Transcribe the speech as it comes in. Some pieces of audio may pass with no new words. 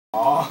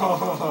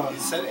Oh, you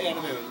said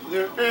anime.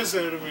 There is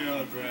anime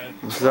on, Brad.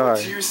 I'm sorry.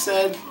 What you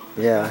said?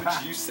 Yeah.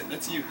 What you said.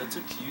 That's you. That's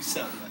what you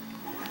sound like.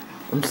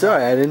 I'm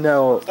sorry, I didn't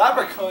know. Stop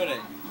recording.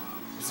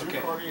 Is it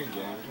recording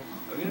again?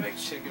 Are we gonna make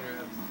chicken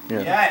wraps? Yeah.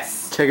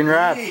 Yes! Chicken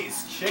wraps.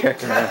 Please,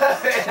 Chicken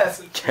wraps.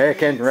 Yes,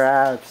 Chicken please.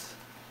 wraps.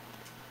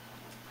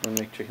 Wanna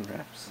make chicken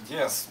wraps?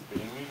 Yes, but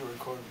you need to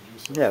record and do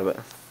something. Yeah, but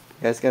you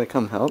guys gotta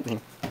come help me.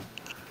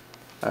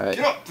 Alright.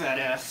 Get up that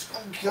ass.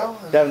 I'm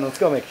going. Devin, let's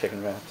go make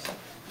chicken wraps.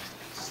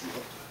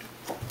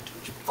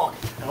 Fuck.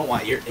 I don't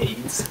want your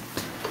AIDS.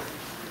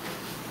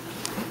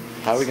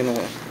 How are we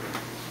gonna...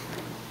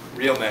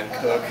 Real men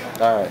cook.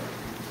 Alright.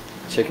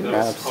 Chicken Those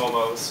wraps.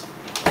 homos.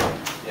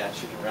 Yeah,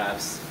 chicken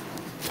wraps.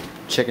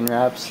 Chicken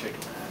wraps. Chicken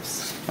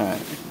wraps.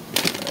 Alright.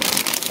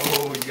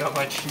 Oh, you got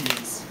my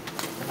cheese.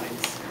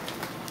 Nice.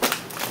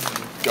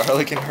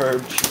 Garlic and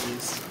herb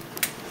cheese.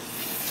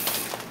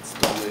 It's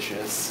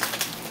delicious.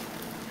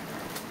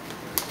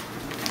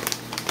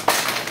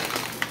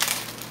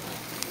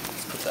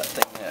 Let's put that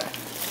thing there.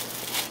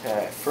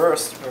 Okay,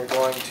 first we're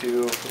going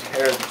to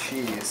prepare the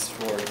cheese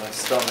for my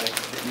stomach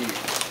to eat.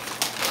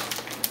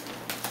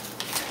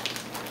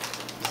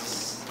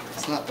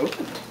 It's not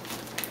open.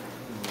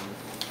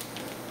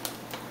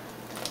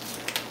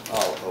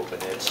 I'll open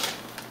it.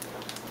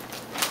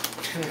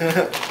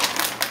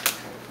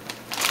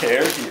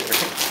 Tear here.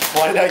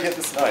 Why did I get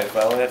this knife?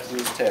 All I have to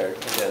do is tear.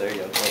 Okay, there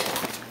you go.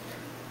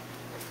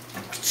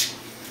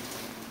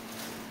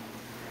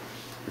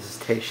 This is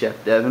Taste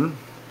Chef Devin.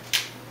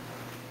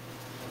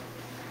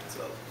 What's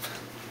up?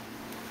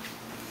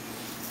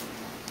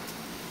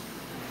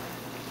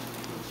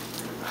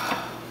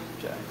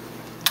 Okay.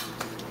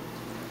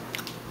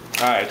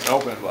 Alright, it's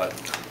open, bud.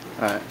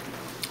 Alright.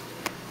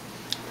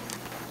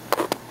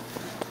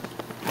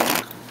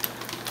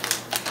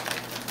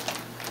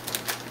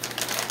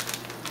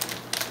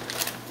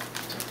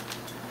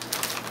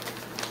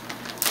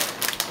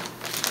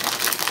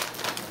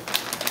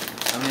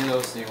 How many of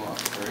those do you want?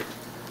 3?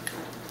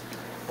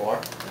 4?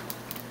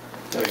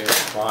 Okay,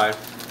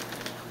 5.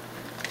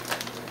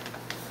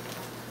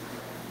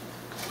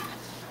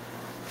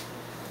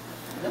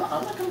 No,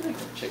 I'm not gonna make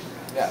them chicken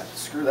wraps. Yeah,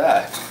 screw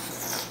that.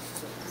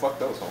 Fuck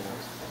those homos.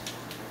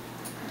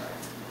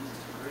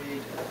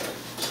 Great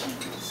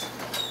cheese.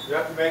 You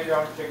have to make your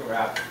own chicken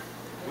wrap.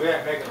 We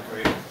ain't making them for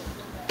you.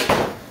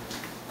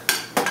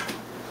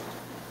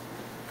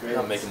 Great. I'm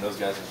not making those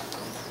guys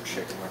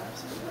chicken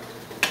wraps.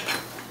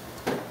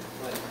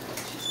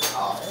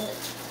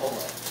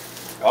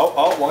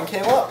 Oh, one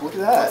came up. Look at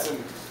that.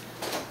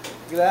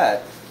 Look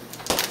at that.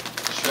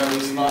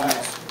 Smile.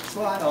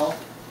 Smile.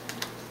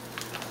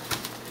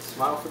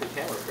 Smile for the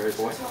camera, fairy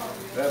boy.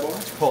 Bad boy.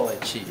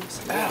 Chipotle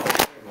cheese. Ow.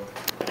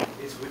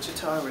 Is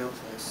Wichita a real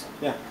place?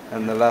 Yeah.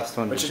 And the last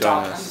one is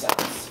Jonas.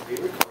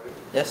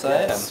 Yes,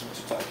 I am.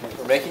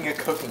 We're making a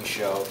cooking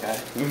show, okay?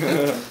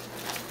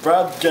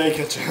 Brad Gay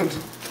Kitchen.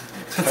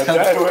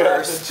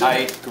 First,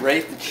 I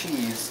grate the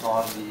cheese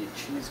on the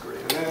cheese grater.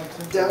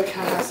 Is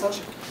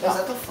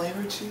that the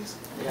flavored cheese?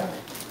 Yeah.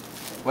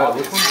 Well,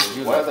 which one did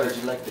you like? Whether- Did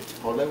you like the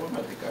Chipotle one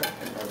or the garlic?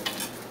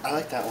 I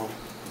like that one.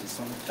 This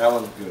one? That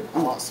one's good. I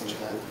want some of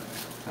that.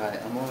 Alright,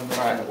 I'm gonna make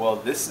Alright, well,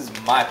 this is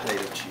my plate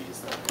of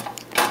cheese, then.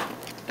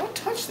 Don't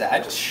touch that. I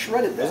just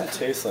shredded What does that. it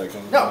taste like?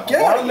 No,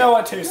 get I out want of to know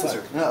what it tastes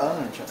like. No, I'm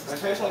gonna try. It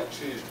tastes like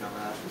cheese,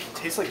 dumbass. It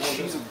tastes like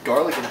cheese with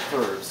garlic and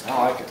herbs.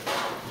 I like it.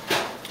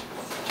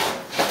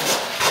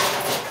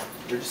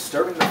 You're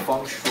disturbing the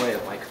feng shui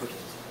of my cooking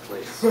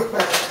place.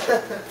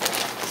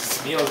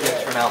 This meal's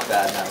gonna turn out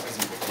bad now because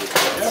you did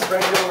Yeah, this.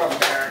 bring your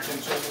American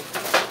chicken.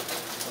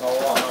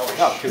 Oh,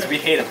 No, because we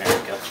hate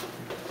America.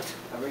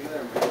 A regular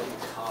American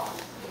cock.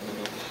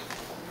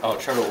 Oh,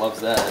 Trevor loves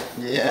that.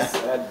 Yeah.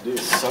 That dude.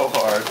 So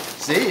hard.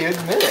 See, you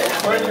admit it.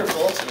 According to your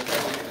bulletin,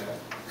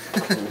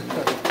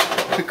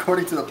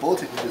 According to the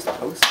bulletin you just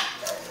posted.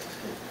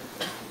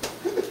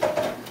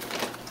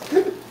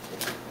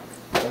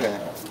 Okay.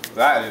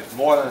 That is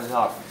more than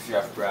enough,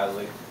 Chef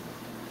Bradley.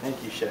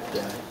 Thank you, Chef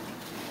Dan.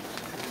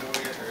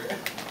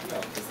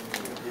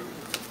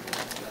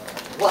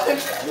 What?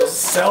 You'll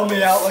sell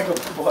me out like a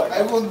butt.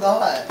 I will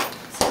not.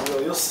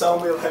 You'll sell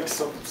me like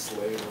some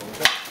slave.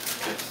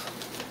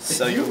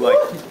 So you like...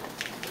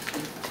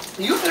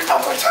 You think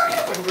I'm a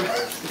target?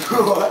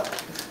 What?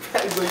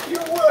 He's like, you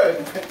would.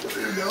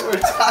 You know what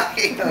we're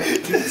talking about.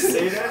 Did you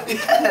say that?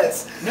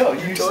 Yes. No,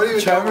 you don't even know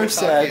Trevor what we're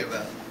said. talking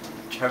about.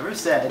 Trevor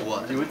said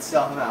What? you would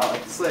sell him out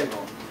like a slave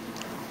owner.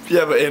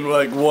 Yeah, but in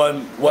like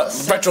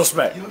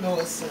retrospect. You don't know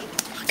what's said.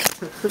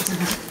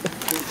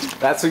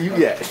 That's what you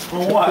get. For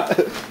what?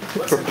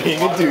 For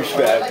being a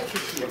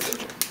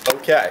douchebag.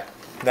 Okay.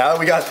 Now that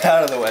we got that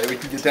out of the way, we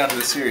can get down to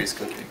the serious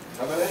cooking.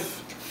 How many?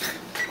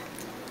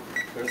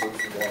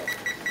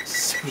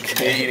 So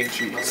gay eating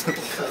cheese.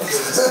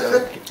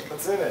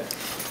 What's in it?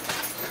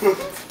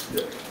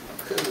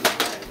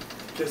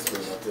 Kiss me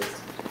about this.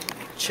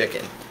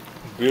 Chicken.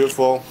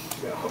 Beautiful.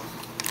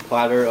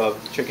 Platter of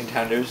chicken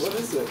tenders. What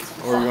is it?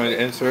 We're going to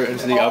insert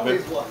into the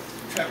oven.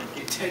 Trevor,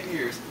 in 10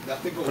 years,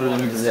 nothing but Put it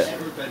water into has that.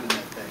 ever been in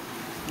that thing.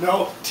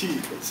 No tea,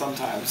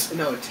 sometimes.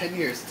 No, 10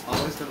 years. It's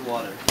always been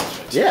water.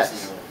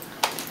 Yes.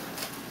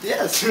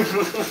 Yes.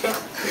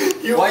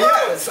 Why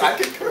yes, I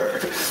concur.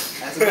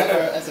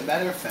 As a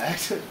matter of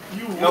fact.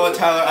 You know what,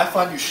 Tyler? I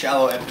find you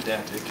shallow and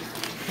pedantic.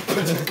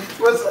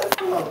 What's that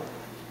from?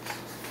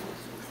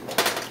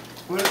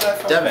 What is that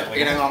from? Damn it, we're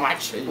gonna go on my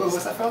cheese.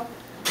 What's that from?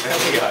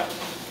 What you got?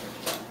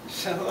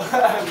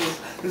 Shallow.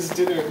 This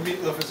dinner at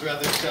Meatloaf is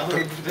rather shallow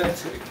and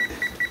pedantic.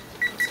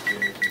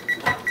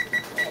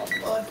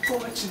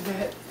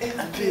 Unfortunate,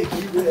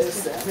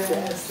 ambiguous,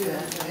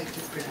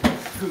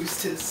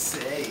 who's to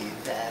say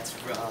that's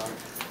wrong?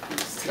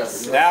 Who's to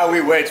say Now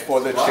we wait for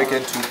the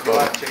chicken to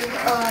cook.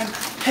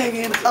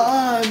 hanging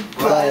on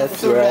By a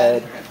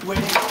thread.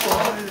 waiting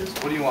for his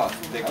What do you want?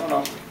 I don't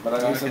know, but I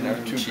don't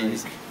think too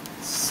cheese.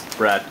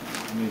 Spread.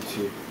 Me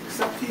too.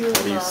 I feel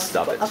Please lost,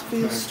 stop but it. I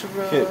feel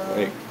strong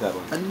Wait, that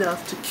one.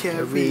 enough to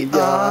carry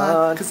Carry on,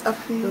 on. 'cause I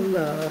feel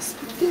lost.